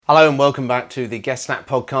Hello and welcome back to the GuestSnap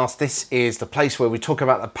podcast. This is the place where we talk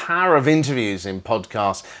about the power of interviews in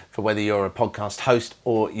podcasts for whether you're a podcast host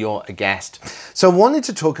or you're a guest. So I wanted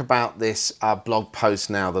to talk about this blog post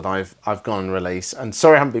now that I've gone and released. And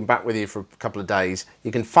sorry I haven't been back with you for a couple of days.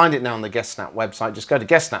 You can find it now on the GuestSnap website. Just go to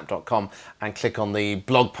guestsnap.com and click on the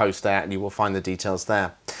blog post there and you will find the details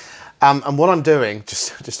there. And what I'm doing,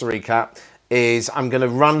 just to recap, is I'm going to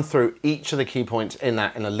run through each of the key points in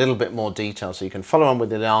that in a little bit more detail, so you can follow on with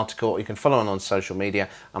the article, or you can follow on social media,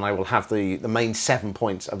 and I will have the main 7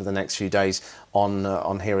 points over the next few days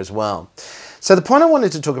on here as well. So the point I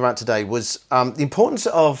wanted to talk about today was the importance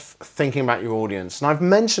of thinking about your audience, and I've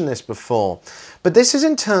mentioned this before, but this is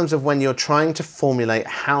in terms of when you're trying to formulate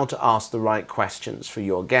how to ask the right questions for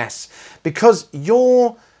your guests, because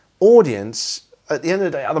your audience, at the end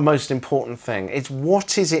of the day, are the most important thing. It's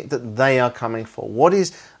what is it that they are coming for? What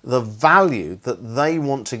is the value that they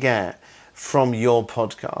want to get from your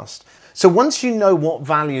podcast? So once you know what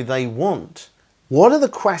value they want, what are the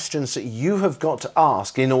questions that you have got to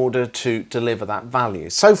ask in order to deliver that value?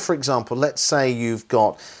 So for example, let's say you've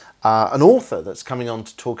got an author that's coming on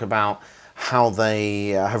to talk about how they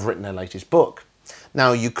have written their latest book.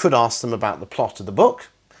 Now you could ask them about the plot of the book.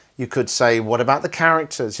 You could say, what about the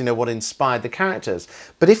characters? You know, what inspired the characters?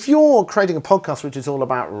 But if you're creating a podcast which is all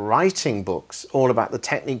about writing books, all about the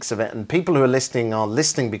techniques of it, and people who are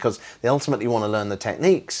listening because they ultimately want to learn the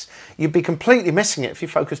techniques, you'd be completely missing it if you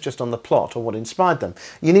focus just on the plot or what inspired them.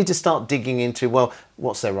 You need to start digging into, well,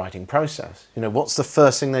 what's their writing process? You know, what's the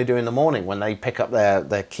first thing they do in the morning when they pick up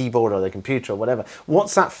their keyboard or their computer or whatever?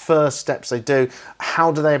 What's that first steps they do?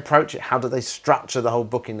 How do they approach it? How do they structure the whole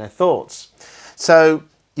book in their thoughts? So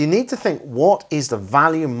you need to think, what is the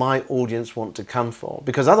value my audience want to come for?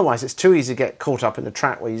 Because otherwise it's too easy to get caught up in a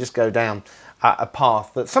track where you just go down a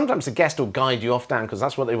path that sometimes the guest will guide you off down because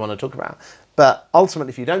that's what they want to talk about. But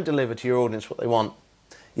ultimately, if you don't deliver to your audience what they want,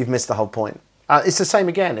 you've missed the whole point. It's the same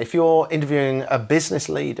again if you're interviewing a business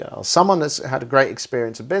leader or someone that's had a great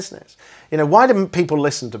experience of business. You know, why do people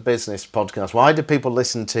listen to business podcasts? Why do people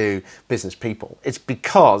listen to business people? It's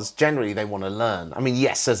because generally they want to learn. I mean,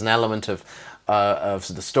 yes, there's an element of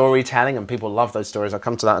the storytelling, and people love those stories. I'll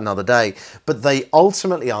come to that another day. But they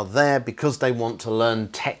ultimately are there because they want to learn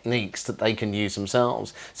techniques that they can use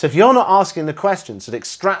themselves. So if you're not asking the questions that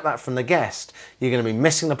extract that from the guest, you're going to be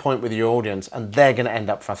missing the point with your audience, and they're going to end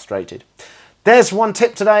up frustrated. There's one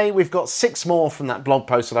tip today. We've got 6 more from that blog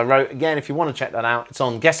post that I wrote. Again, if you want to check that out, it's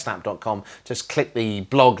on guestsnap.com. Just click the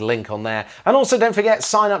blog link on there. And also don't forget,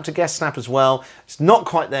 sign up to GuestSnap as well. It's not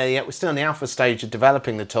quite there yet. We're still in the alpha stage of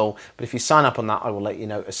developing the tool. But if you sign up on that, I will let you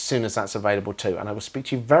know as soon as that's available too. And I will speak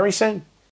to you very soon.